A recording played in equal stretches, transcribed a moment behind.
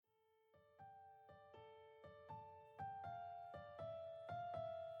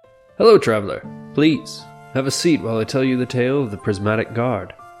Hello, traveler. Please, have a seat while I tell you the tale of the Prismatic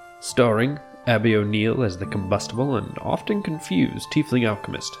Guard. Starring Abby O'Neill as the combustible and often confused tiefling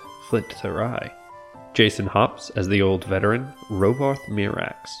alchemist, Flint Therai. Jason Hops as the old veteran, Rovarth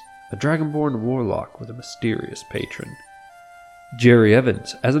Mirax, a dragonborn warlock with a mysterious patron. Jerry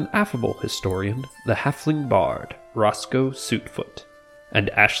Evans as an affable historian, the halfling bard, Roscoe Suitfoot. And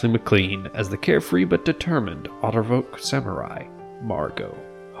Ashley McLean as the carefree but determined Ottervoke samurai, Margot.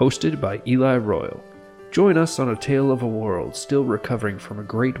 Hosted by Eli Royal. Join us on a tale of a world still recovering from a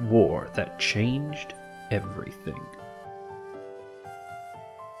great war that changed everything.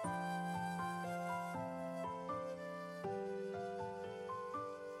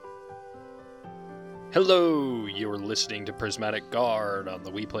 Hello, you're listening to Prismatic Guard on the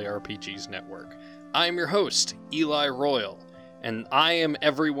We Play RPGs network. I'm your host, Eli Royal, and I am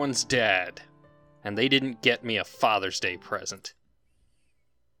everyone's dad, and they didn't get me a Father's Day present.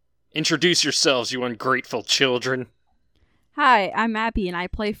 Introduce yourselves, you ungrateful children. Hi, I'm Abby, and I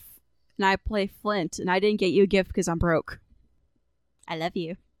play Flint, and I didn't get you a gift because I'm broke. I love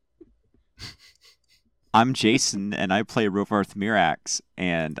you. I'm Jason, and I play Rovarth Mirax,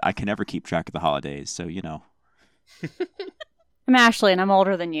 and I can never keep track of the holidays, so you know. I'm Ashley, and I'm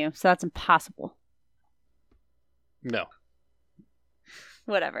older than you, so that's impossible. No.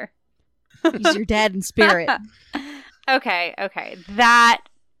 Whatever. He's your dad in spirit. Okay. That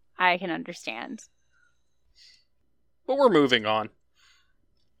I can understand. But we're moving on.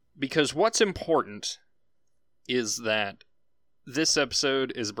 Because what's important is that this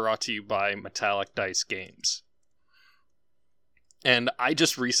episode is brought to you by Metallic Dice Games. And I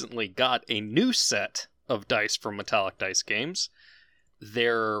just recently got a new set of dice from Metallic Dice Games.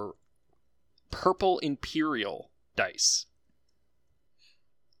 They're Purple Imperial dice.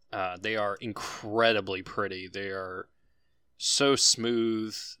 They are incredibly pretty. They are so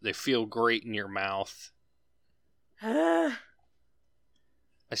smooth. They feel great in your mouth. I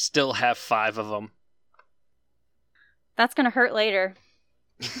still have 5 of them. That's gonna hurt later.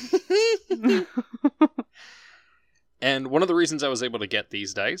 And one of the reasons I was able to get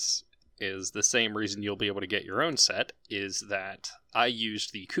these dice is the same reason you'll be able to get your own set, is that I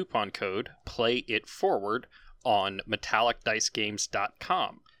used the coupon code PLAYITFORWARD on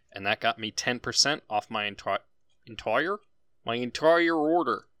metallicdicegames.com, and that got me 10% off my entire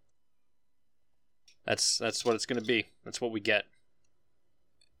order. That's what it's going to be. That's what we get.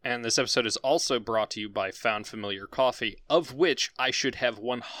 And this episode is also brought to you by Found Familiar Coffee, of which I should have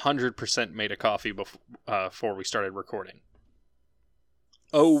 100% made a coffee before we started recording.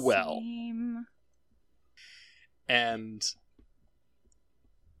 Oh well. Same. And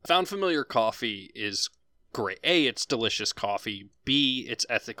Found Familiar Coffee is great. A, it's delicious coffee. B, it's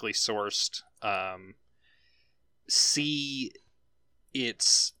ethically sourced. C,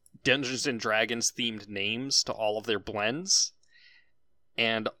 it's Dungeons and Dragons themed names to all of their blends.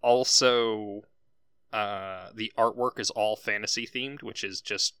 And also, the artwork is all fantasy themed, which is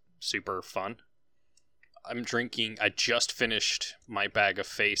just super fun. I just finished my bag of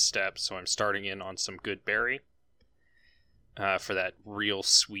Face Steps, so I'm starting in on some Good Berry for that real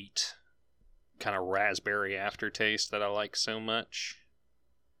sweet kind of raspberry aftertaste that I like so much.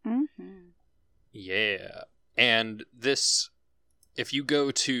 Mm-hmm. Yeah. And this, if you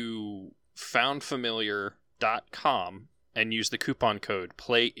go to foundfamiliar.com and use the coupon code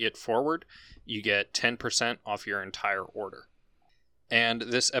PLAYITFORWARD, you get 10% off your entire order. And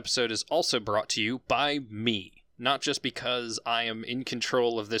this episode is also brought to you by me. Not just because I am in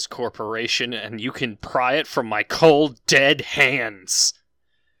control of this corporation and you can pry it from my cold, dead hands,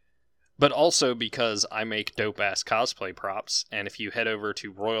 but also because I make dope-ass cosplay props, and if you head over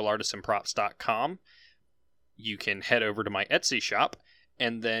to royalartisanprops.com, you can head over to my Etsy shop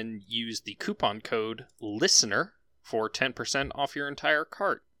and then use the coupon code LISTENER for 10% off your entire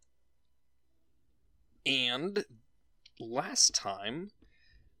cart. And last time,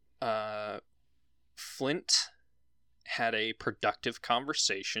 Flint had a productive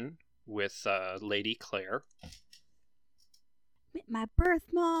conversation with Lady Claire. My birth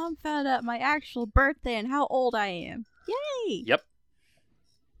mom found out my actual birthday and how old I am. Yay! Yep.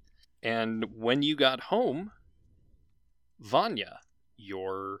 And when you got home, Vanya,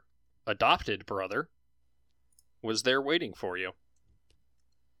 your adopted brother, was there waiting for you.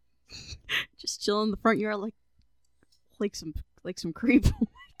 Just chilling in the front yard like some creep. Oh my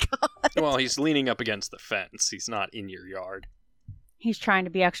god. Well, he's leaning up against the fence. He's not in your yard. He's trying to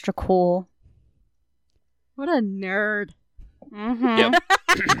be extra cool. What a nerd. Mm-hmm.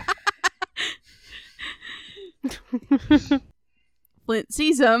 Yep. Flint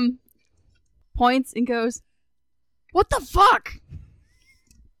sees him, points, and goes, "What the fuck?"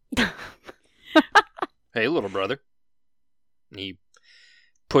 Hey, little brother. And he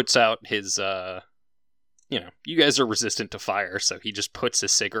puts out his, you guys are resistant to fire, so he just puts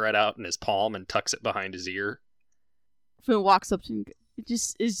his cigarette out in his palm and tucks it behind his ear. Flint walks up to him.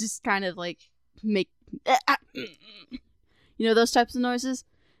 It's just kind of like make, those types of noises.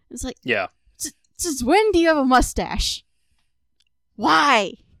 It's like, Yeah. Since when do you have a mustache?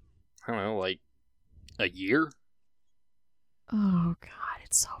 Why? I don't know, like a year? Oh God,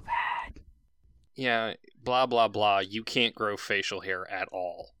 it's so bad. Yeah, blah, blah, blah. You can't grow facial hair at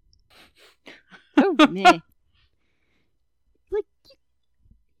all. Oh man. Like,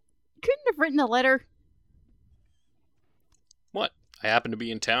 you couldn't have written a letter. What? I happened to be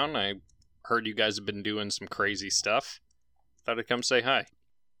in town. I heard you guys have been doing some crazy stuff. Thought I'd come say hi.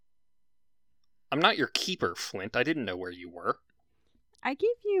 I'm not your keeper, Flint. I didn't know where you were. I gave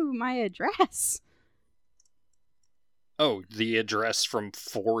you my address. Oh, the address from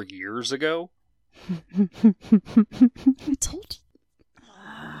 4 years ago? I told you.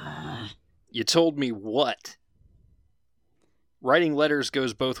 You told me what? Writing letters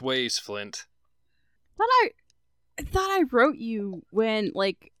goes both ways, Flint. I thought I wrote you when,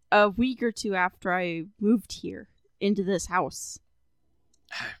 like, a week or two after I moved here into this house.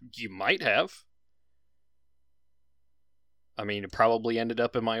 You might have. I mean, it probably ended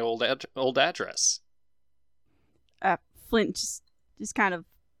up in my old address. Flint just kind of,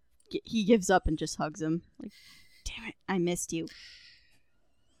 he gives up and just hugs him. Like, damn it, I missed you.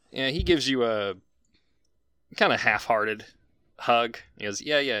 Yeah, he gives you a kind of half-hearted hug. He goes,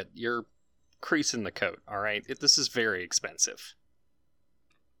 yeah, you're creasing the coat, all right? This is very expensive.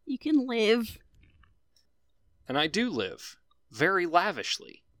 You can live. And I do live. Very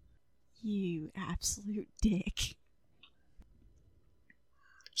lavishly. You absolute dick.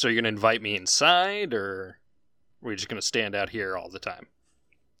 So you're going to invite me inside, or are we just going to stand out here all the time?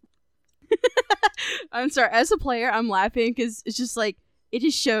 I'm sorry, as a player, I'm laughing because it's just like, it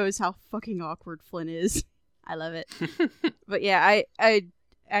just shows how fucking awkward Flint is. I love it. But yeah,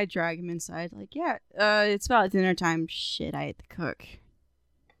 I drag him inside. Like, yeah, it's about dinner time. Shit, I had to cook.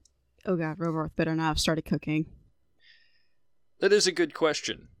 Oh god, Rovarth better not have started cooking. That is a good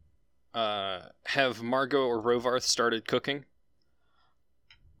question. Have Margot or Rovarth started cooking?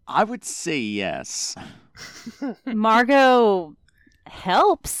 I would say yes. Margot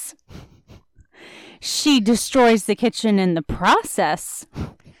helps. She destroys the kitchen in the process.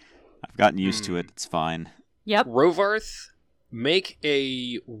 I've gotten used to it. It's fine. Yep. Rovarth, make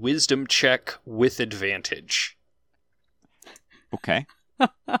a wisdom check with advantage. Okay.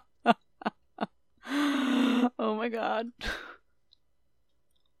 Oh my god.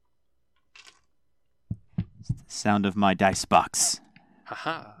 Sound of my dice box.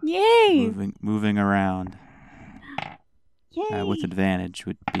 Haha. Yay! Moving around. Yay! With advantage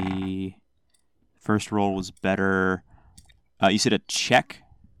would be... First roll was better. You said a check?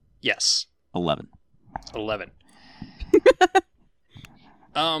 Yes. 11. 11.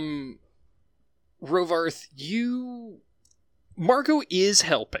 Rovarth, Margot is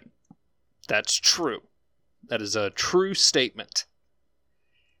helping. That's true. That is a true statement.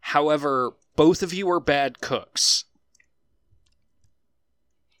 However, both of you are bad cooks.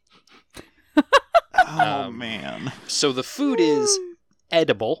 Oh, man. So the food is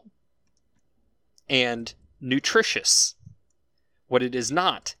edible and nutritious. What it is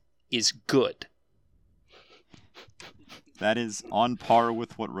not is good. That is on par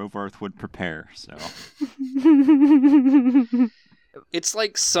with what Rovarth would prepare, so... It's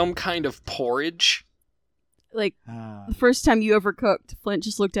like some kind of porridge. Like, the first time you ever cooked, Flint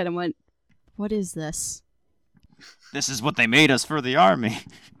just looked at him and went, "What is this?" This is what they made us for the army.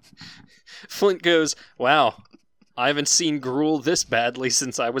 Flint goes, "Wow, I haven't seen gruel this badly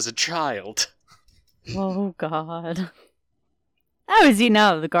since I was a child." Oh god. I was eating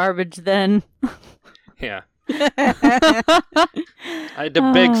out of the garbage then. Yeah. I had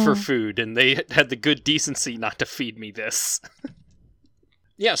to beg for food, and they had the good decency not to feed me this.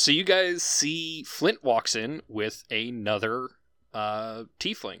 Yeah, so you guys see Flint walks in with another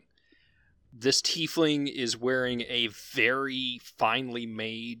tiefling. This tiefling is wearing a very finely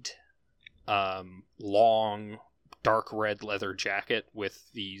made, long, dark red leather jacket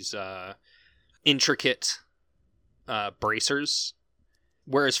with these intricate bracers.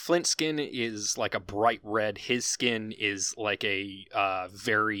 Whereas Flint's skin is like a bright red, his skin is like a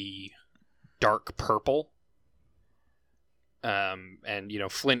very dark purple. And,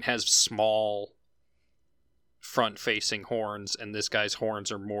 Flint has small front-facing horns, and this guy's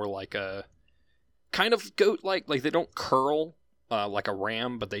horns are more like a kind of goat-like. Like, they don't curl like a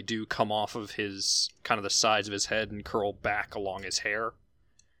ram, but they do come off of his, kind of the sides of his head and curl back along his hair.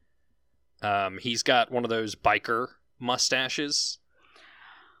 He's got one of those biker mustaches.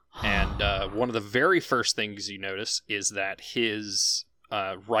 And one of the very first things you notice is that his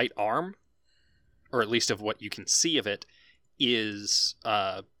right arm, or at least of what you can see of it, is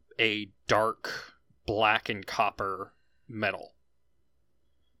a dark black and copper metal.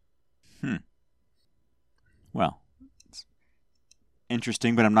 Well, it's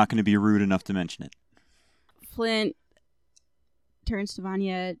interesting, but I'm not going to be rude enough to mention it. Flint turns to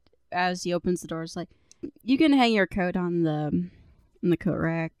Vanya as he opens the door. It's like, you can hang your coat on the coat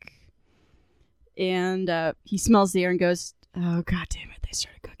rack. And he smells the air and goes, oh, god damn it, they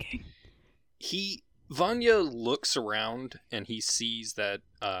started cooking. Vanya looks around and he sees that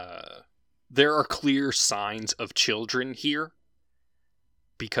there are clear signs of children here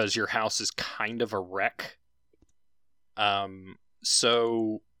because your house is kind of a wreck.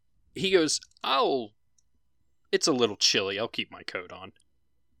 So he goes, it's a little chilly. I'll keep my coat on.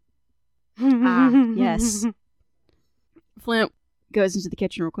 Yes. Flint goes into the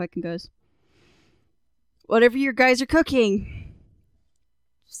kitchen real quick and goes, whatever your guys are cooking,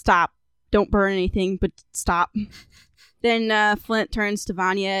 stop. Don't burn anything, but stop. Then Flint turns to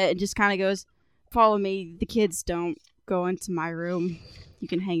Vanya and just kind of goes, follow me. The kids don't go into my room. You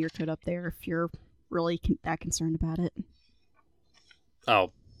can hang your coat up there if you're really that concerned about it.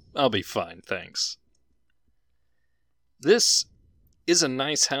 I'll be fine, thanks. This is a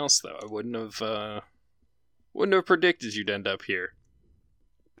nice house, though. I wouldn't have predicted you'd end up here.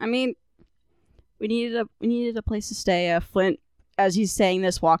 I mean, we needed a place to stay. Flint, as he's saying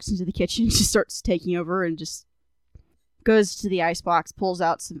this, walks into the kitchen, just starts taking over, and just goes to the icebox, pulls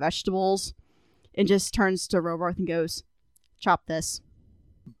out some vegetables, and just turns to Rovarth and goes, "Chop this."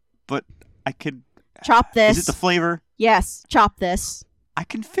 But I could... Chop this. Is it the flavor? Yes, chop this. I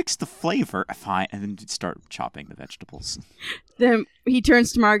can fix the flavor. Fine, and then start chopping the vegetables. Then he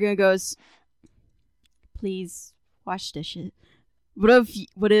turns to Margo and goes, "Please wash dishes." What has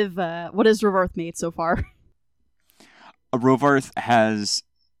Rovarth made so far? Rovarth has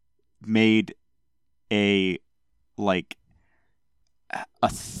made a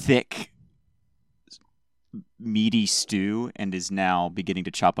thick, meaty stew and is now beginning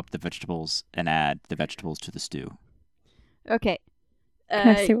to chop up the vegetables and add the vegetables to the stew. Okay.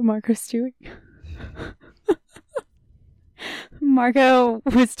 Can I see what Marco's doing? Marco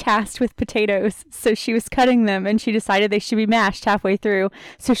was tasked with potatoes, so she was cutting them, and she decided they should be mashed halfway through,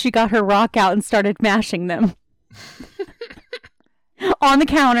 so she got her rock out and started mashing them. On the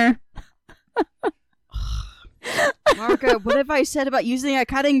counter. Marco, what have I said about using a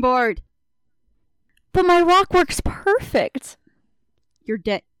cutting board? But my rock works perfect. You're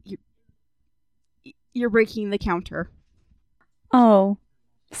dead. You're breaking the counter. Oh,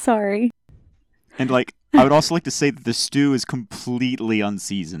 sorry. And I would also like to say that the stew is completely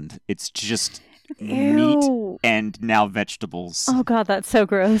unseasoned. It's just meat and now vegetables. Oh god, that's so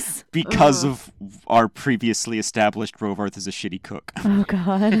gross. Because of our previously established Rovarth as a shitty cook. Oh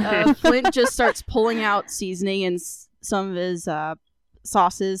god. Flint just starts pulling out seasoning and some of his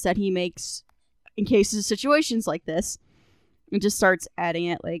sauces that he makes in cases of situations like this, and just starts adding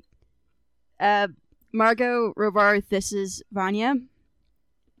it. Margo, Rovarth, this is Vanya.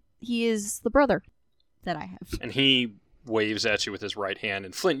 He is the brother that I have. And he waves at you with his right hand.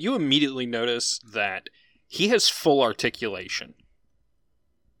 And Flint, you immediately notice that he has full articulation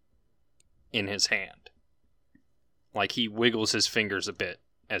in his hand. Like he wiggles his fingers a bit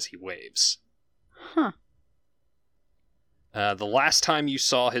as he waves. Huh. The last time you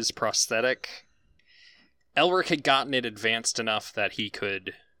saw his prosthetic, Elric had gotten it advanced enough that he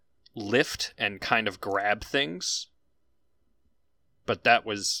could lift and kind of grab things. But that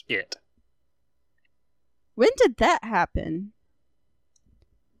was it. When did that happen?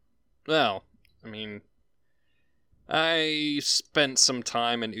 Well, I mean, I spent some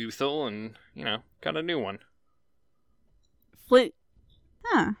time in Uthal and, got a new one. Flint.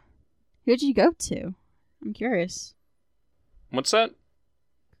 Huh. Who'd you go to? I'm curious. What's that?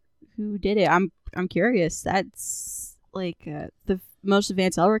 Who did it? I'm curious. That's the most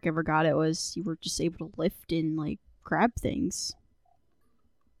advanced Elric ever got it was you were just able to lift and grab things.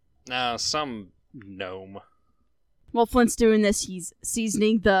 Some gnome. While Flint's doing this, he's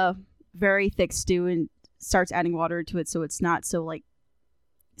seasoning the very thick stew and starts adding water to it so it's not so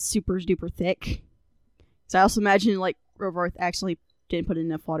super duper thick. So I also imagine Rovarth actually didn't put in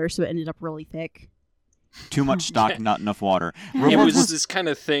enough water, so it ended up really thick. Too much stock, not enough water. It was this kind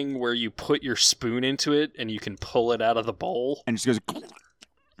of thing where you put your spoon into it and you can pull it out of the bowl. And it just goes...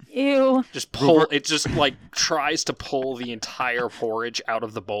 Ew. Just pull it. Just like tries to pull the entire porridge out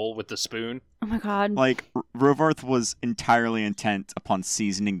of the bowl with the spoon. Oh my god. Like, Rovarth was entirely intent upon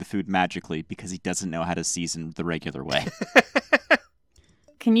seasoning the food magically because he doesn't know how to season the regular way.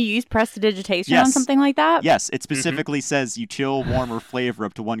 Can you use prestidigitation on Yes. something like that? Yes, it specifically says you chill, warm, or flavor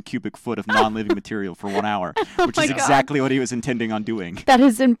up to 1 cubic foot of non-living material for 1 hour, which my is God. exactly what he was intending on doing. That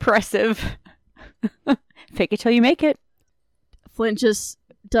is impressive. Fake it till you make it. Flint just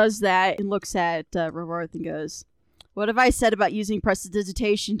does that and looks at Rovarth and goes, "What have I said about using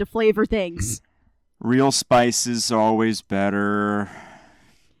prestidigitation to flavor things?" Real spices are always better.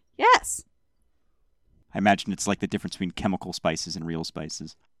 Yes. I imagine it's like the difference between chemical spices and real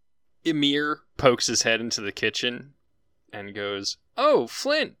spices. Emir pokes his head into the kitchen and goes, "Oh,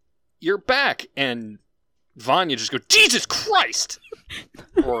 Flint, you're back!" And Vanya just goes, "Jesus Christ!"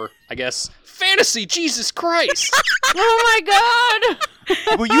 Or, I guess, "Fantasy Jesus Christ!" Oh my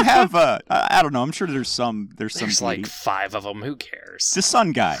god! Well, you have, I don't know, I'm sure there's some There's beauty. like 5 of them, who cares? The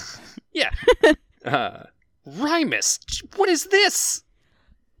sun guy. Yeah. Rymus, what is this?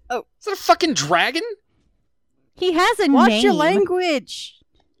 Oh. Is that a fucking dragon? He has a Watch name. your language.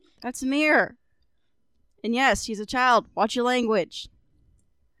 That's Amir. And yes, he's a child. Watch your language.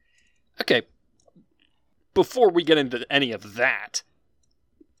 Okay. Before we get into any of that,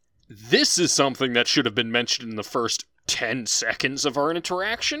 this is something that should have been mentioned in the first 10 seconds of our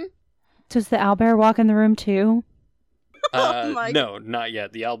interaction. Does the owlbear walk in the room too? Oh my- No, not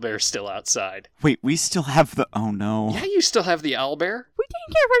yet. The owlbear's still outside. Wait, we still have the... Oh, no. Yeah, you still have the owlbear. We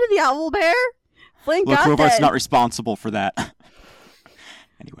didn't get rid of the owl bear. Flint Look, got Rovarth's that. not responsible for that.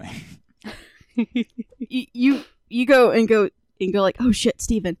 Anyway. you go like, "Oh shit,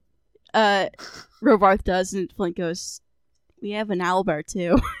 Steven." Rovarth does, and Flint goes, "We have an owl bear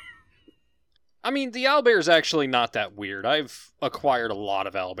too." I mean, the owlbear's actually not that weird. I've acquired a lot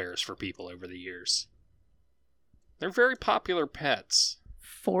of owlbears for people over the years. They're very popular pets.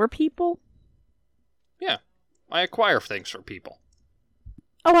 4 people? Yeah, I acquire things for people.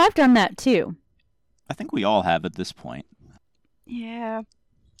 Oh, I've done that too. I think we all have at this point. Yeah.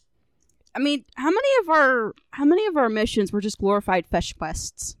 I mean, how many of our missions were just glorified fetch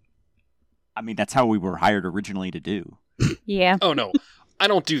quests? I mean, that's how we were hired originally to do. Yeah. Oh, no. I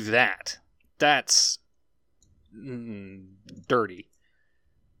don't do that. That's... dirty.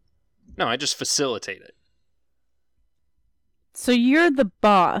 No, I just facilitate it. So you're the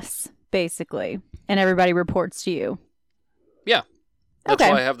boss, basically, and everybody reports to you. Yeah. That's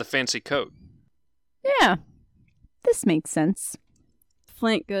Okay. why I have the fancy coat. Yeah. This makes sense.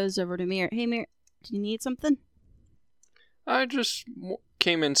 Flint goes over to Mir. "Hey, Mir, do you need something?" I just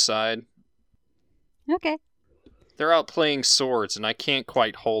came inside. Okay. They're out playing swords, and I can't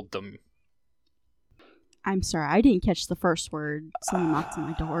quite hold them. I'm sorry, I didn't catch the first word. Someone knocked on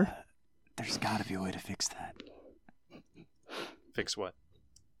my door. There's gotta be a way to fix that. Fix what?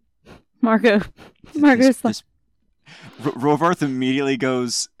 Marco's like, Rovarth immediately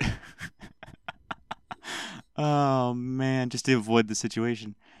goes... Oh, man, just to avoid the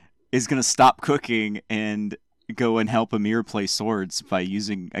situation. Is gonna stop cooking and go and help Amir play swords by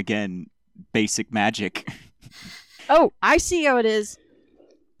using, again, basic magic. Oh, I see how it is.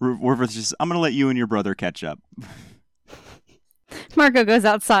 Rovarth's just, I'm gonna let you and your brother catch up. Marco goes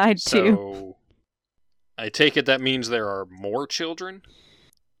outside too. So, I take it that means there are more children?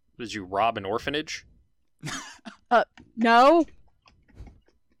 Did you rob an orphanage? No.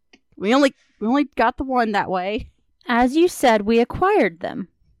 We only got the one that way. As you said, we acquired them.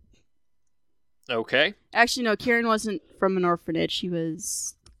 Okay. Actually, no, Kieran wasn't from an orphanage. She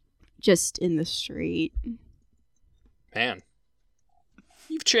was just in the street. Man.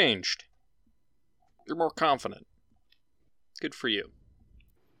 You've changed. You're more confident. Good for you.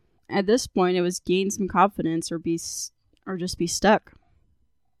 At this point, it was gain some confidence or just be stuck.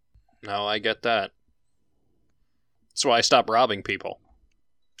 No, I get that. That's why I stopped robbing people.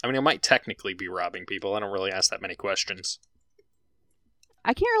 I mean, I might technically be robbing people. I don't really ask that many questions.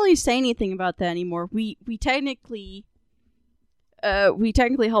 I can't really say anything about that anymore. We technically helped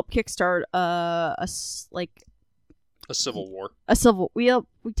kickstart A civil war. we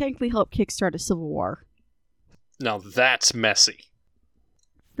technically helped kickstart a civil war. Now that's messy.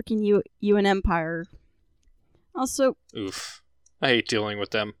 Freaking UN Empire. Also, Oof. I hate dealing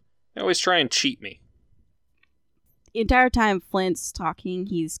with them. They always try and cheat me. the entire time Flint's talking,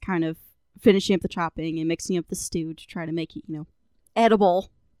 he's kind of finishing up the chopping and mixing up the stew to try to make it,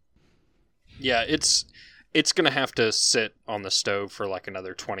 edible. Yeah, it's gonna have to sit on the stove for like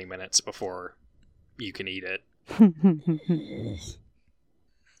another 20 minutes before you can eat it.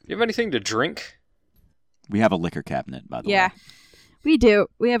 You have anything to drink? We have a liquor cabinet, by the Yeah. way. We do.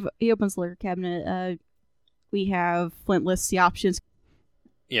 He opens the liquor cabinet. We have Flint lists the options.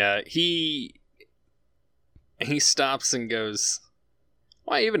 Yeah, he stops and goes,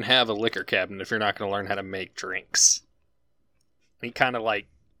 "Why even have a liquor cabinet if you're not going to learn how to make drinks?" And he kind of like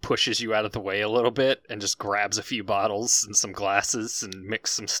pushes you out of the way a little bit and just grabs a few bottles and some glasses and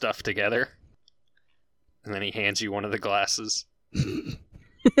mix some stuff together. And then he hands you one of the glasses.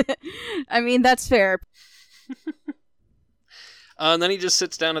 I mean, that's fair. And then he just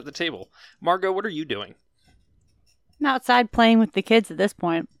sits down at the table. Margot, what are you doing? I'm outside playing with the kids at this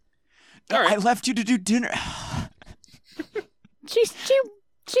point. All right. I left you to do dinner. She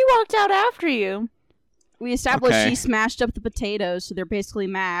walked out after you. We established Okay. she smashed up the potatoes, so they're basically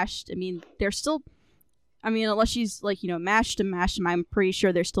mashed. I mean, they're still... I mean, unless she's, like, mashed them, I'm pretty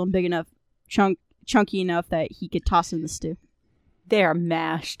sure they're still big enough, chunky enough that he could toss in the stew. They are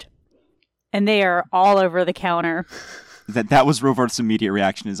mashed. And they are all over the counter. That was Rovarth's immediate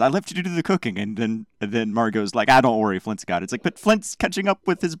reaction is, I left you to do the cooking. And then Margot's like, don't worry, Flint's got it. It's like, but Flint's catching up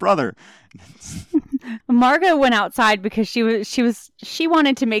with his brother. Margot went outside because she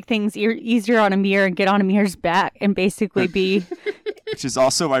wanted to make things easier on Amir and get on Amir's back and basically be... Which is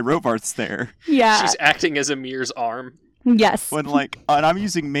also why Rovarth's there. Yeah. She's acting as Amir's arm. Yes. When and I'm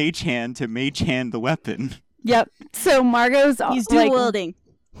using Mage Hand to Mage Hand the weapon. Yep. So Margot's... He's dual wielding.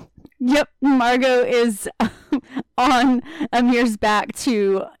 Yep, Margot is on Amir's back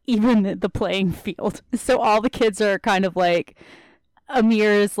to even the playing field. So all the kids are kind of like,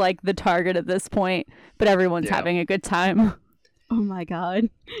 Amir is like the target at this point, but everyone's having a good time. Oh my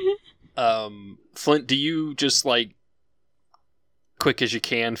god. Flint, do you just like, quick as you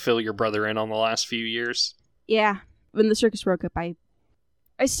can, fill your brother in on the last few years? Yeah. When the circus broke up, I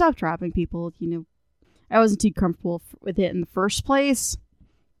stopped robbing people, I wasn't too comfortable with it in the first place.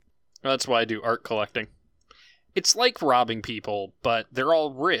 That's why I do art collecting. It's like robbing people, but they're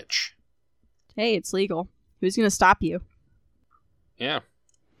all rich. Hey, it's legal. Who's gonna stop you? Yeah.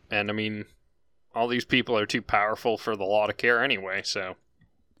 And I mean, all these people are too powerful for the law to care anyway, so.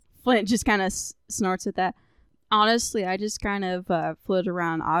 Flint just kind of snorts at that. Honestly, I just kind of floated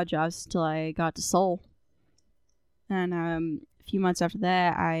around odd jobs until I got to Seoul. And a few months after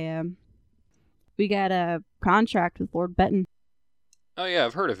that, we got a contract with Lord Benton. Oh yeah,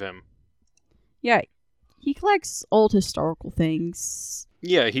 I've heard of him. Yeah, he collects old historical things.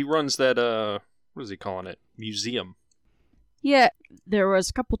 Yeah, he runs that, what is he calling it? Museum. Yeah, there was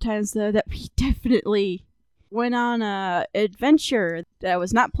a couple times, though, that we definitely went on a adventure that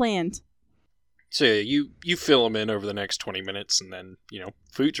was not planned. So yeah, you fill him in over the next 20 minutes, and then,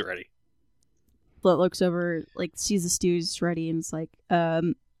 food's ready. Flint looks over, sees the stew's ready, and is like,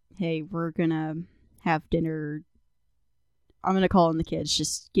 hey, we're gonna have dinner. I'm gonna call in the kids,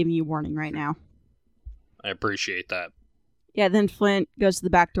 just giving you a warning right now. I appreciate that. Yeah, then Flint goes to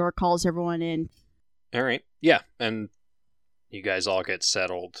the back door, calls everyone in. All right. Yeah, and you guys all get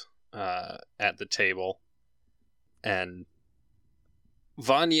settled at the table. And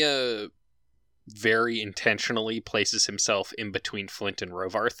Vanya very intentionally places himself in between Flint and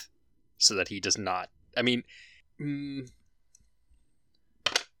Rovarth so that he does not... I mean...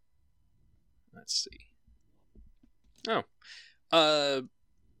 let's see. Oh.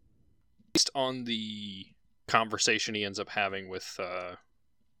 Based on the conversation he ends up having with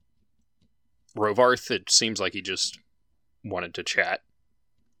Rovarth, it seems like he just wanted to chat.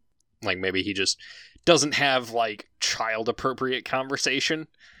 Like, maybe he just doesn't have, child-appropriate conversation.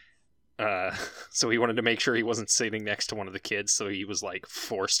 So he wanted to make sure he wasn't sitting next to one of the kids, so he was,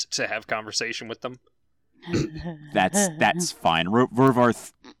 forced to have conversation with them. That's fine.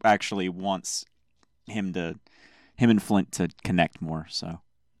 Rovarth actually wants him and Flint to connect more, so...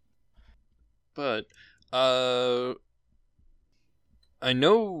 But, I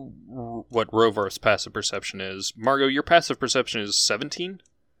know what Rovarth's passive perception is. Margot, your passive perception is 17?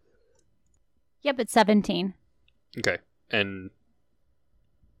 Yep, it's 17. Okay. And,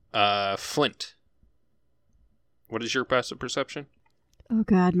 Flint, what is your passive perception? Oh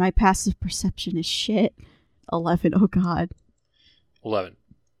god, my passive perception is shit. 11, oh god. 11.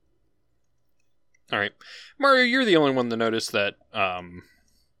 Alright. Mario, you're the only one to notice that,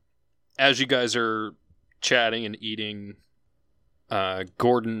 as you guys are chatting and eating,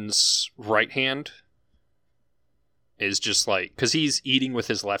 Gordon's right hand is just because he's eating with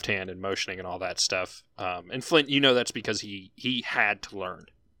his left hand and motioning and all that stuff. And Flint, that's because he had to learn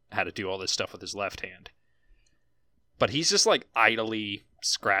how to do all this stuff with his left hand. But he's just idly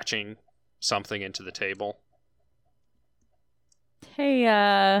scratching something into the table.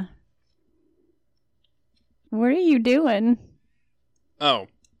 Hey, what are you doing? Oh,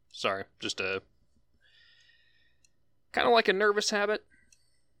 sorry. Just Kind of like a nervous habit.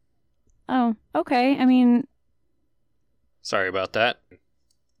 Oh, okay. I mean, Sorry about that.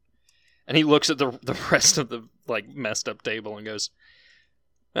 And he looks at the rest of the messed up table and goes,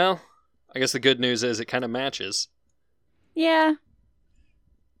 well, I guess the good news is it kind of matches. yeah.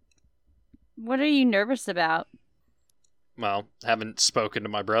 What are you nervous about? Well, haven't spoken to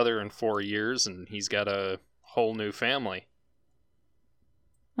my brother in 4 years, and he's got a whole new family.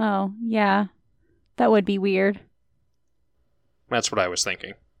 Oh, yeah. That would be weird. That's what I was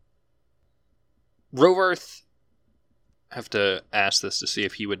thinking. Rovarth, I have to ask this to see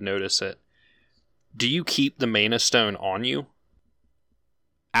if he would notice it. Do you keep the Mana Stone on you?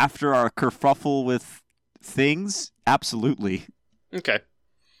 After our kerfuffle with things, absolutely. Okay.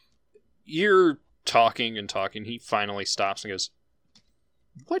 You're talking and talking. He finally stops and goes,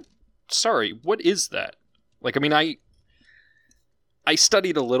 What? Sorry, what is that? Like, I mean, I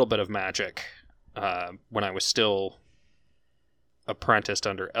studied a little bit of magic when I was still apprenticed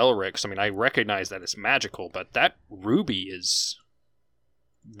under Elric. So, I mean, I recognize that it's magical, but that ruby is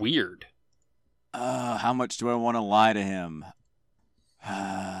weird. How much do I want to lie to him?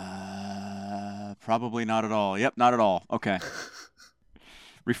 Probably not at all. Yep, not at all. Okay.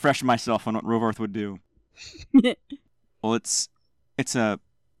 Refresh myself on what Rovarth would do. Well, it's a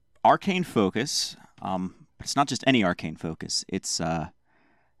arcane focus. But it's not just any arcane focus. It's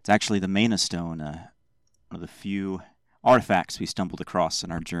actually the Mana Stone, one of the few artifacts we stumbled across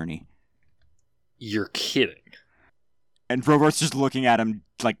in our journey. You're kidding. And Rovarth's just looking at him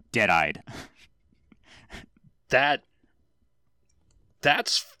like dead-eyed.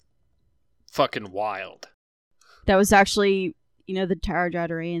 That's fucking wild. That was actually, the Tower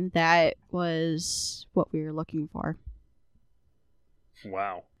Jadarian. That was what we were looking for.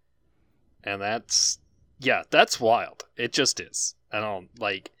 Wow. And that's wild. It just is.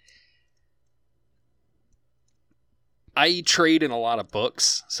 I trade in a lot of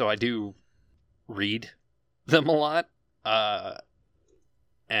books, so I do read them a lot.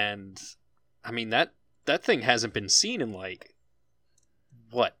 And I mean, that thing hasn't been seen in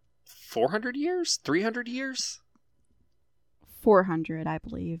 400 years? 300 years? 400, I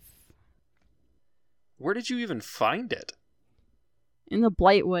believe. Where did you even find it? In the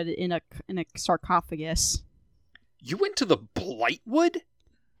Blightwood, in a sarcophagus. You went to the Blightwood?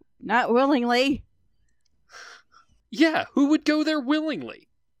 Not willingly. Yeah, who would go there willingly?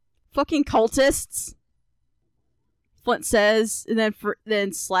 Fucking cultists. Flint says, and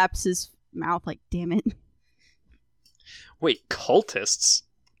then slaps his mouth like, damn it. Wait, cultists?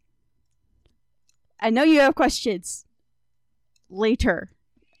 I know you have questions. Later.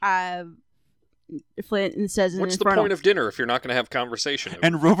 Flint says in What's the Infernal. point of dinner if you're not going to have conversation?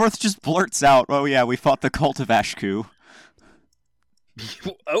 And Rovarth just blurts out, "Oh yeah, we fought the cult of Ashku."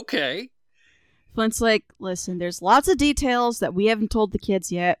 Okay. Flint's like, listen, there's lots of details that we haven't told the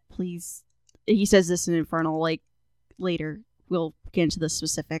kids yet. Please. He says this in Infernal, later. We'll get into the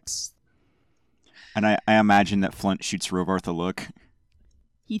specifics. And I imagine that Flint shoots Rovarth a look.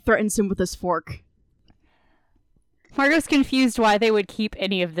 He threatens him with his fork. Margot's confused why they would keep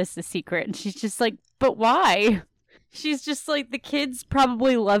any of this a secret, and she's just like, but why? She's just like, the kids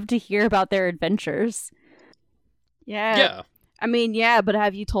probably love to hear about their adventures. Yeah. Yeah. I mean, yeah, but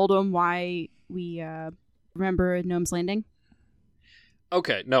have you told them why we remember Gnome's Landing?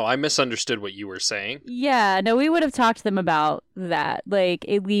 Okay, no, I misunderstood what you were saying. Yeah, no, we would have talked to them about that.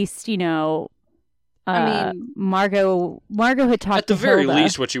 At least, I mean, Margot had talked At the to very Hilda.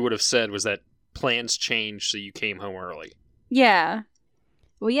 least, what you would have said was that plans changed, so you came home early. Yeah.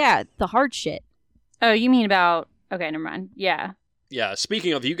 well, yeah, the hard shit. Oh, you mean about... Okay, never mind. Yeah. Yeah,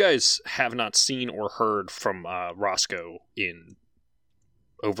 speaking of, you guys have not seen or heard from Roscoe in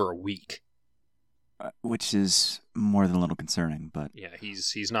over a week. Which is more than a little concerning, but Yeah,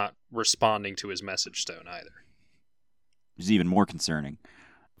 he's not responding to his message stone either. it's even more concerning.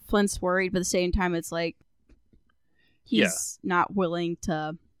 Flint's worried, but at the same time, it's like he's not willing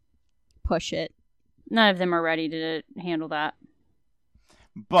to push it. None of them are ready to handle that.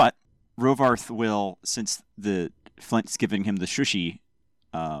 But Rovarth will, since the Flint's giving him the shushy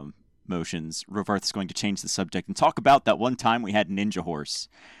motions, Rovarth's going to change the subject and talk about that one time we had Ninja Horse.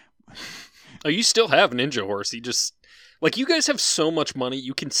 Oh, you still have Ninja Horse. He just... you guys have so much money,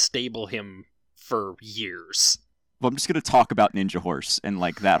 you can stable him for years. Well, I'm just going to talk about Ninja Horse and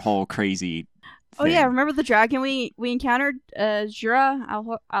that whole crazy Oh thing. yeah, remember the dragon we encountered? Jura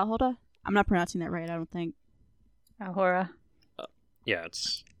Alhoda? I'm not pronouncing that right, I don't think. Ahura. Yeah,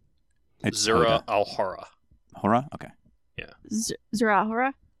 it's It's Zura Hoda. Alhara. Hora? Okay. Jura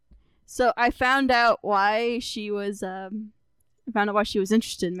Alhora? So I found out why she was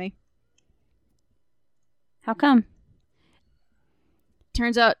interested in me. How come?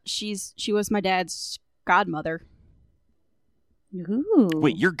 turns out she was my dad's godmother. Ooh.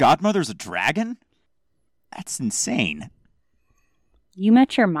 Wait, your godmother's a dragon? That's insane. You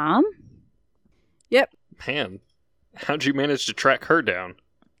met your mom? Yep. Man, how'd you manage to track her down?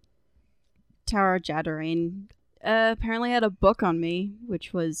 Tower of Jadarain apparently had a book on me,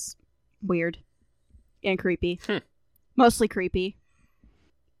 which was weird and creepy. Mostly creepy.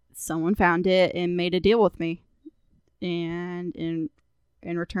 Someone found it and made a deal with me. And in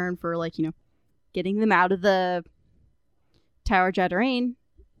return for, like, you know, getting them out of the Tower of Jadarain,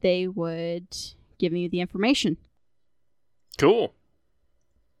 they would give me the information. Cool.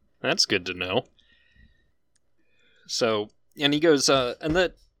 That's good to know. So, and he goes, and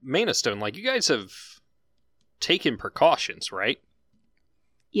the Mana Stone, like, you guys have taken precautions, right?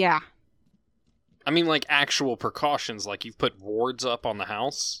 Yeah. I mean, like, actual precautions, like you've put wards up on the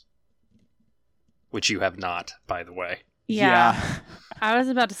house. Which you have not, by the way. Yeah. I was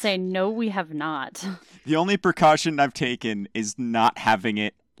about to say, no, we have not. The only precaution I've taken is not having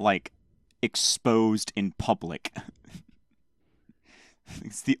it, like, exposed in public.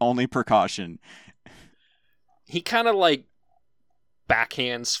 It's the only precaution. He kind of, like,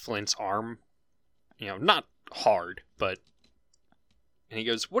 backhands Flint's arm. You know, not hard, but... And he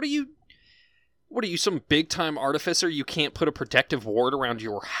goes, What are you, some big-time artificer? You can't put a protective ward around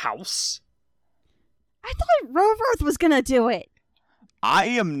your house? I thought Rovarth was gonna do it. I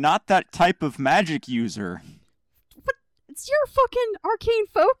am not that type of magic user. But it's your fucking arcane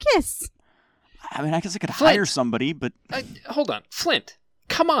focus. I mean, I guess I could Flint. hire somebody, but... Hold on. Flint,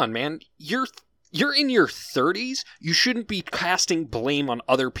 come on, man. You're in your 30s. You shouldn't be casting blame on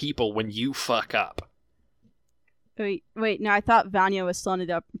other people when you fuck up. Wait, no, I thought Vanya was still under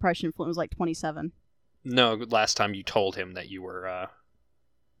the impression Flint was like 27. No, last time you told him that you were,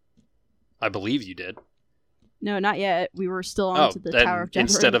 I believe you did. No, not yet. We were still on to the Tower of Jadarain.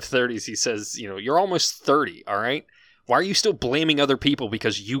 Instead of 30s, he says, you're almost 30, all right? Why are you still blaming other people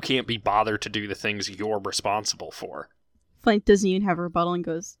because you can't be bothered to do the things you're responsible for? Flint doesn't even have a rebuttal and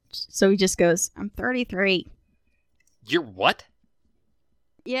goes, so he just goes, I'm 33. You're what?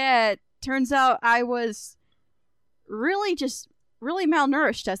 Yeah, it turns out I was really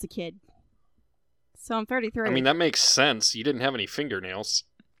malnourished as a kid. So I'm 33. I mean, that makes sense. You didn't have any fingernails.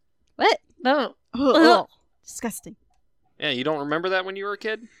 What? No. Ugh. Disgusting. Yeah, you don't remember that when you were a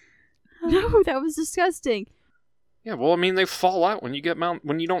kid? No, that was disgusting. Yeah, well, I mean, they fall out when you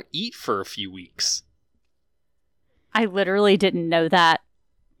don't eat for a few weeks. I literally didn't know that.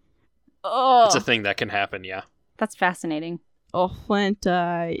 Oh, It's a thing that can happen, yeah. That's fascinating. Oh, Flint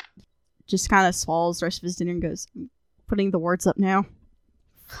just kind of swallows the rest of his dinner and goes, I'm putting the words up now.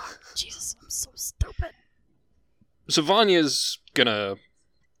 Jesus, I'm so stupid. So Vanya's gonna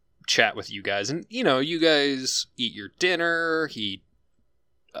chat with you guys, and you guys eat your dinner. He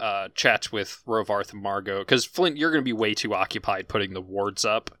chats with Rovarth and Margot, because Flint, you're gonna be way too occupied putting the wards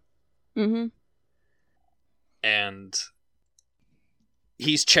up. Mm-hmm. And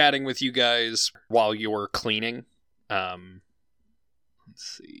he's chatting with you guys while you're cleaning. Let's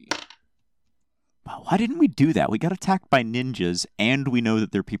see. Wow, why didn't we do that? We got attacked by ninjas, and we know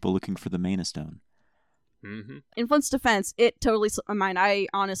that there are people looking for the Mana Stone. Mm-hmm. In Flint's defense, it totally slipped my mind. I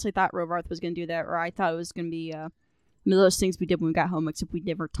honestly thought Rovarth was going to do that, or I thought it was going to be one of those things we did when we got home, except we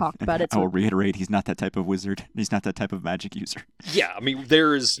never talked about it. I will reiterate, he's not that type of wizard. He's not that type of magic user. Yeah, I mean,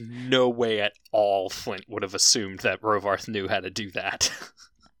 there is no way at all Flint would have assumed that Rovarth knew how to do that.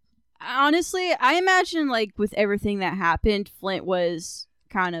 Honestly, I imagine, like, with everything that happened, Flint was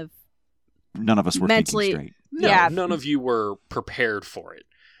kind of None of us were mentally thinking straight. No, Yeah. none of you were prepared for it.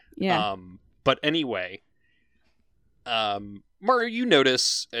 Yeah. But anyway, Mario, you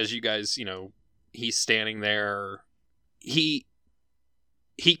notice as you guys, he's standing there. He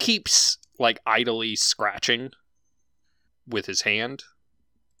keeps, like, idly scratching with his hand.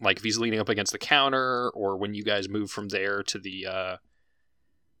 Like, if he's leaning up against the counter, or when you guys move from there to the,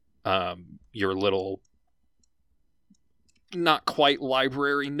 your little, not quite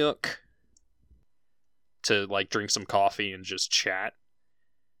library nook to, like, drink some coffee and just chat.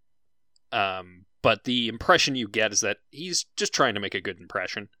 But the impression you get is that he's just trying to make a good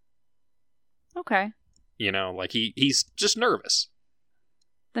impression. Okay. Like, he's just nervous.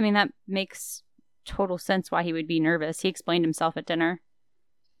 I mean, that makes total sense why he would be nervous. He explained himself at dinner.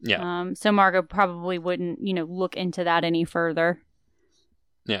 Yeah. So Margot probably wouldn't, look into that any further.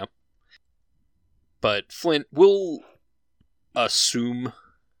 Yeah. But Flint, will assume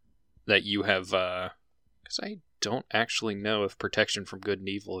that you have, because I don't actually know if protection from good and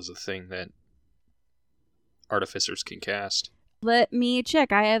evil is a thing that artificers can cast. Let me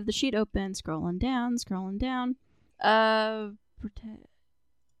check. I have the sheet open. Scrolling down.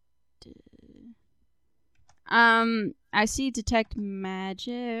 I see detect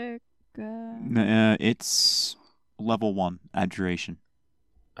magic. It's level 1 abjuration.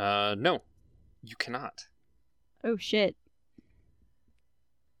 No, you cannot. Oh shit.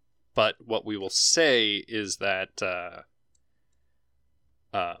 But what we will say is that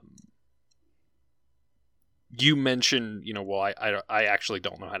you mentioned, well, I actually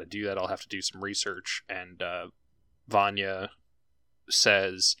don't know how to do that. I'll have to do some research. And Vanya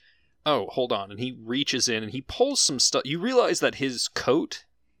says, oh, hold on. And he reaches in and he pulls some stuff. You realize that his coat,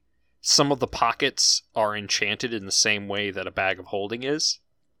 some of the pockets are enchanted in the same way that a bag of holding is.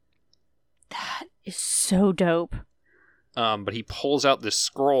 That is so dope. But he pulls out this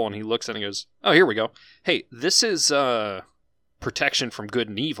scroll and he looks at it and goes, oh, here we go. Hey, this is protection from good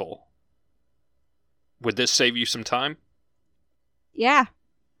and evil. Would this save you some time? Yeah.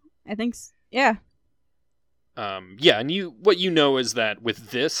 I think yeah. Yeah, and what you know is that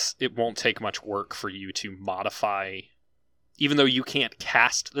with this, it won't take much work for you to modify, even though you can't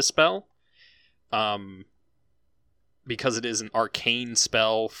cast the spell, because it is an arcane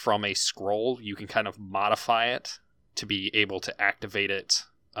spell from a scroll, you can kind of modify it to be able to activate it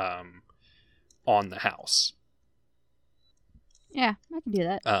on the house. Yeah, I can do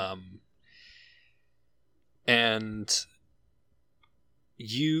that. And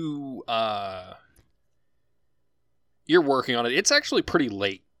you're working on it. It's actually pretty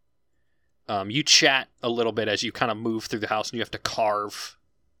late. You chat a little bit as you kind of move through the house, and you have to carve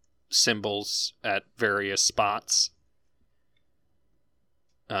symbols at various spots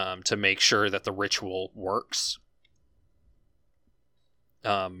to make sure that the ritual works.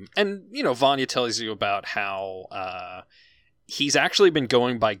 And, Vanya tells you about how he's actually been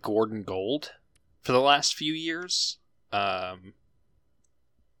going by Gordon Gold for the last few years. After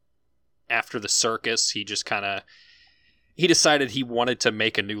the circus, he decided he wanted to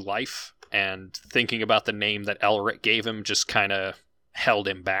make a new life, and thinking about the name that Elric gave him just kind of held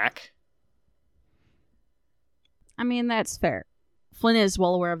him back. I mean, that's fair. Flynn is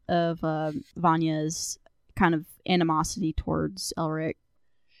well aware of Vanya's kind of animosity towards Elric.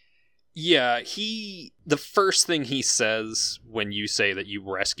 Yeah, the first thing he says when you say that you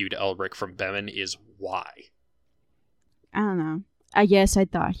rescued Elric from Bemin is why. I don't know. I guess I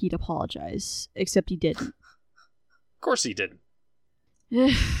thought he'd apologize, except he didn't. Of course he didn't.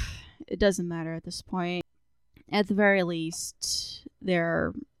 It doesn't matter at this point. At the very least,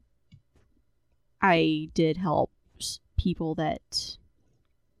 I did help people that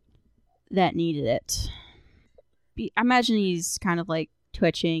needed it. I imagine he's kind of like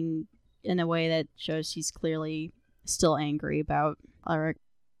twitching in a way that shows he's clearly still angry about Elric.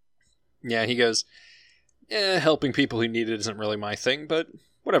 Yeah, he goes, helping people who need it isn't really my thing, but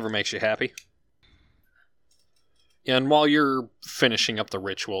whatever makes you happy. And while you're finishing up the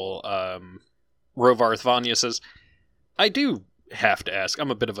ritual, Rovarth Vanya says, I do have to ask,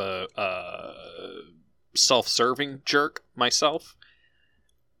 I'm a bit of a self-serving jerk myself.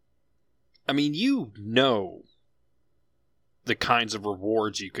 I mean, you know the kinds of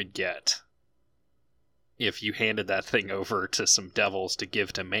rewards you could get if you handed that thing over to some devils to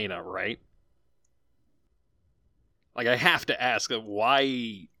give to Mena, right? Like, I have to ask,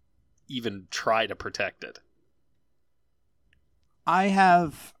 why even try to protect it? I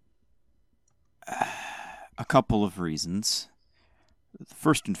have a couple of reasons.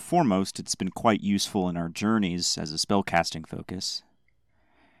 First and foremost, it's been quite useful in our journeys as a spellcasting focus.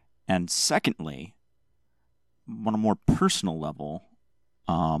 And secondly, on a more personal level,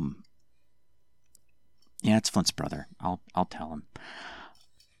 it's Flint's brother. I'll tell him.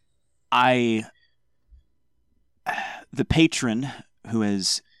 The patron who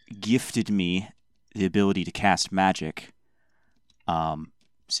has gifted me the ability to cast magic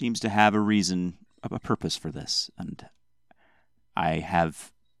seems to have a purpose for this, and I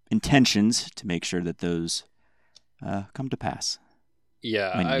have intentions to make sure that those come to pass.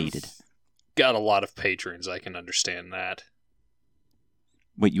 Yeah, when needed. Got a lot of patrons, I can understand that.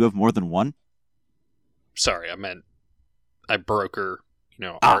 Wait, you have more than one? Sorry, I meant I broker,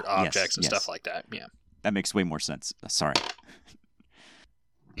 art objects and yes. stuff like that. Yeah. That makes way more sense. Sorry.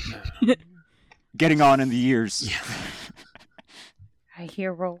 Getting on in the years. Yeah. I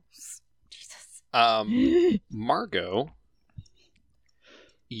hear rolls. Jesus. Margot,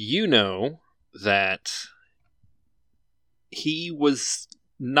 you know that he was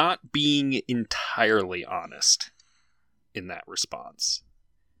not being entirely honest in that response.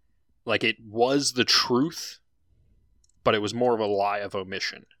 Like, it was the truth, but it was more of a lie of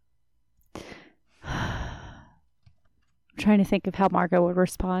omission. I'm trying to think of how Margot would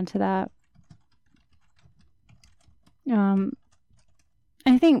respond to that.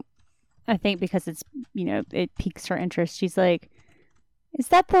 I think because it's, it piques her interest. She's like, is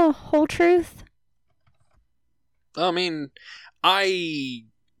that the whole truth? I mean, I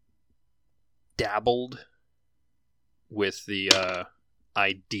dabbled with the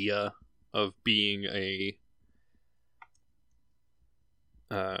idea of being a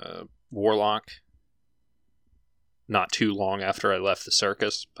warlock not too long after I left the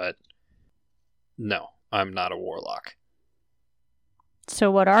circus, but no, I'm not a warlock.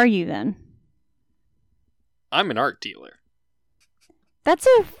 So what are you then? I'm an art dealer. That's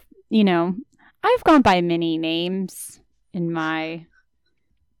I've gone by many names in my...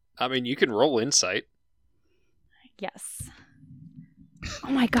 I mean, you can roll insight. Yes.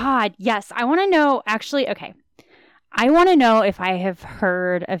 Oh my god, yes. I want to know, actually, okay. I want to know if I have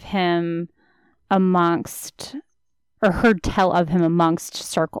heard of him amongst, or heard tell of him amongst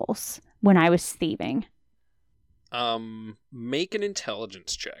circles when I was thieving. Make an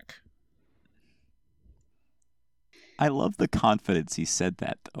intelligence check. I love the confidence he said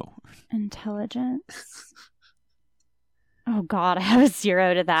that, though. Intelligence. Oh god, I have a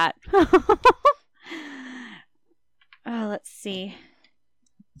 0 to that. Let's see.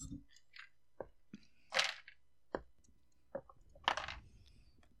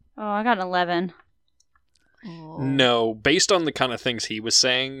 Oh, I got an 11. Oh. No, based on the kind of things he was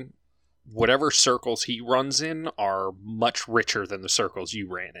saying, whatever circles he runs in are much richer than the circles you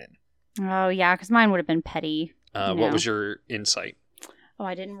ran in. Oh, yeah, because mine would have been petty. What was your insight? Oh,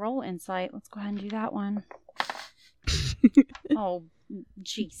 I didn't roll insight. Let's go ahead and do that one. Oh,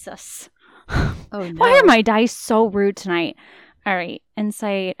 Jesus. Oh, no. Why are my dice so rude tonight? All right,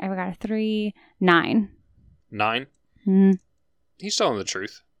 insight. I got a 3, 9. 9? Mm. He's telling the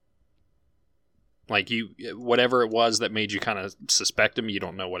truth. Like, whatever it was that made you kind of suspect him, you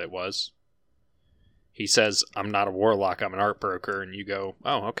don't know what it was. He says, I'm not a warlock, I'm an art broker, and you go,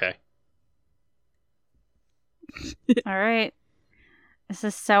 oh, okay. All right. This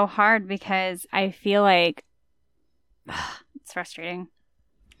is so hard because I feel like it's frustrating.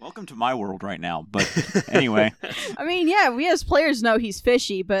 Welcome to my world right now, but anyway. I mean, yeah, we as players know he's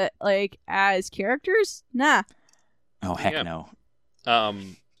fishy, but, like, as characters, nah. Oh, heck Yeah. no.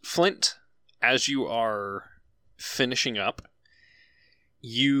 Flint, as you are finishing up,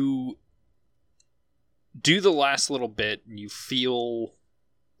 you do the last little bit, and you feel,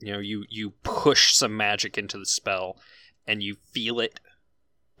 you push some magic into the spell, and you feel it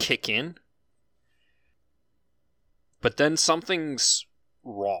kick in. But then something's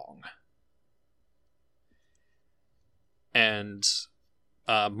wrong. And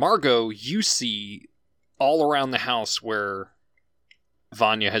Margot, you see all around the house where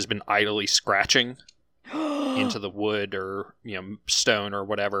Vanya has been idly scratching into the wood or stone or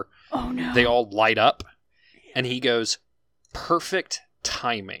whatever. Oh no. They all light up, and he goes, perfect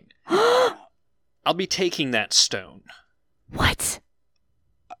timing. I'll be taking that stone. What?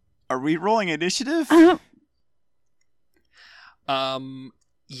 Are we rolling initiative?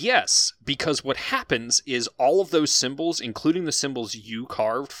 Yes, because what happens is all of those symbols, including the symbols you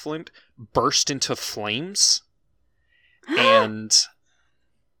carved, Flint, burst into flames. And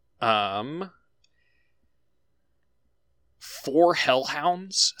 4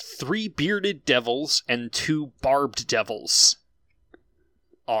 hellhounds, 3 bearded devils, and 2 barbed devils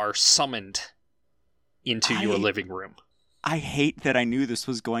are summoned into your living room. I hate that I knew this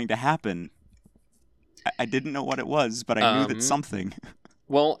was going to happen. I didn't know what it was, but I knew that something.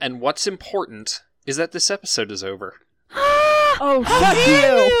 Well, and what's important is that this episode is over. Oh, fuck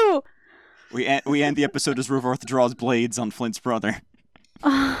you! We end the episode as Rovarth draws blades on Flint's brother. Do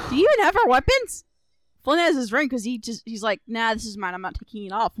you even have our weapons? Flint has his ring because he's like, nah, this is mine. I'm not taking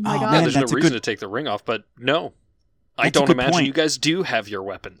it off. Oh my Oh, god. Yeah, man, there's no that's a reason good- to take the ring off, but no. I That's a don't good imagine point. you guys do have your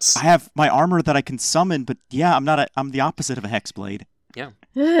weapons. I have my armor that I can summon, but yeah, I'm the opposite of a hexblade.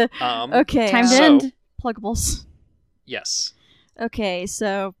 Okay. Time to so- end. Pluggables. Yes. Okay,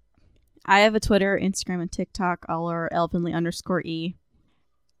 so I have a Twitter, Instagram, and TikTok. All are elvenly_e.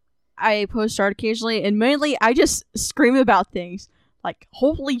 I post art occasionally, and mainly I just scream about things. Like,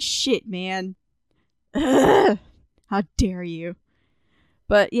 holy shit, man. Ugh, how dare you.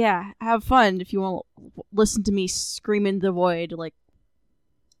 But yeah, have fun if you want to listen to me scream in the void. Like,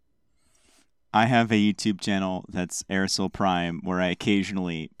 I have a YouTube channel that's Aerosol Prime where I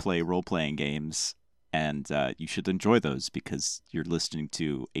occasionally play role-playing games, and you should enjoy those because you're listening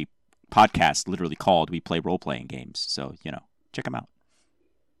to a podcast literally called We Play Role-Playing Games. So, check them out.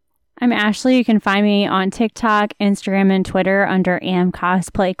 I'm Ashley. You can find me on TikTok, Instagram, and Twitter under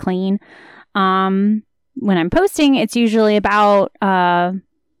amcosplayclean. When I'm posting, it's usually about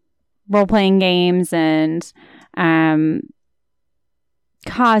role-playing games and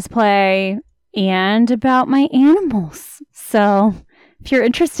cosplay, and about my animals. So if you're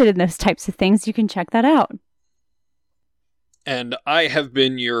interested in those types of things, you can check that out. And I have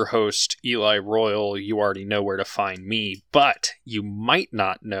been your host, Eli Royal. You already know where to find me, but you might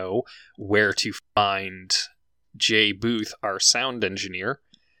not know where to find Jay Booth, our sound engineer,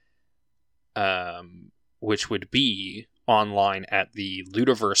 which would be online at the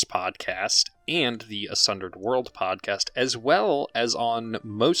Ludiverse podcast and the Asundered World podcast, as well as on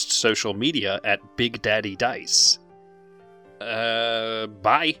most social media at Big Daddy Dice. Bye.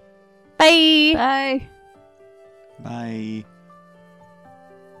 Bye. Bye. Bye.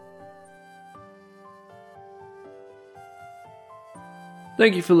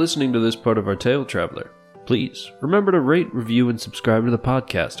 Thank you for listening to this part of our Tale Traveler. Please remember to rate, review, and subscribe to the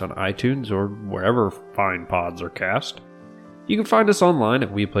podcast on iTunes or wherever fine pods are cast. You can find us online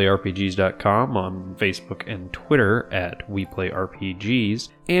at WePlayRPGs.com, on Facebook and Twitter at WePlayRPGs,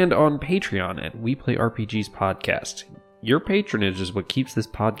 and on Patreon at WePlayRPGs Podcast. Your patronage is what keeps this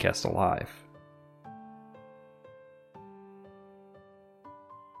podcast alive.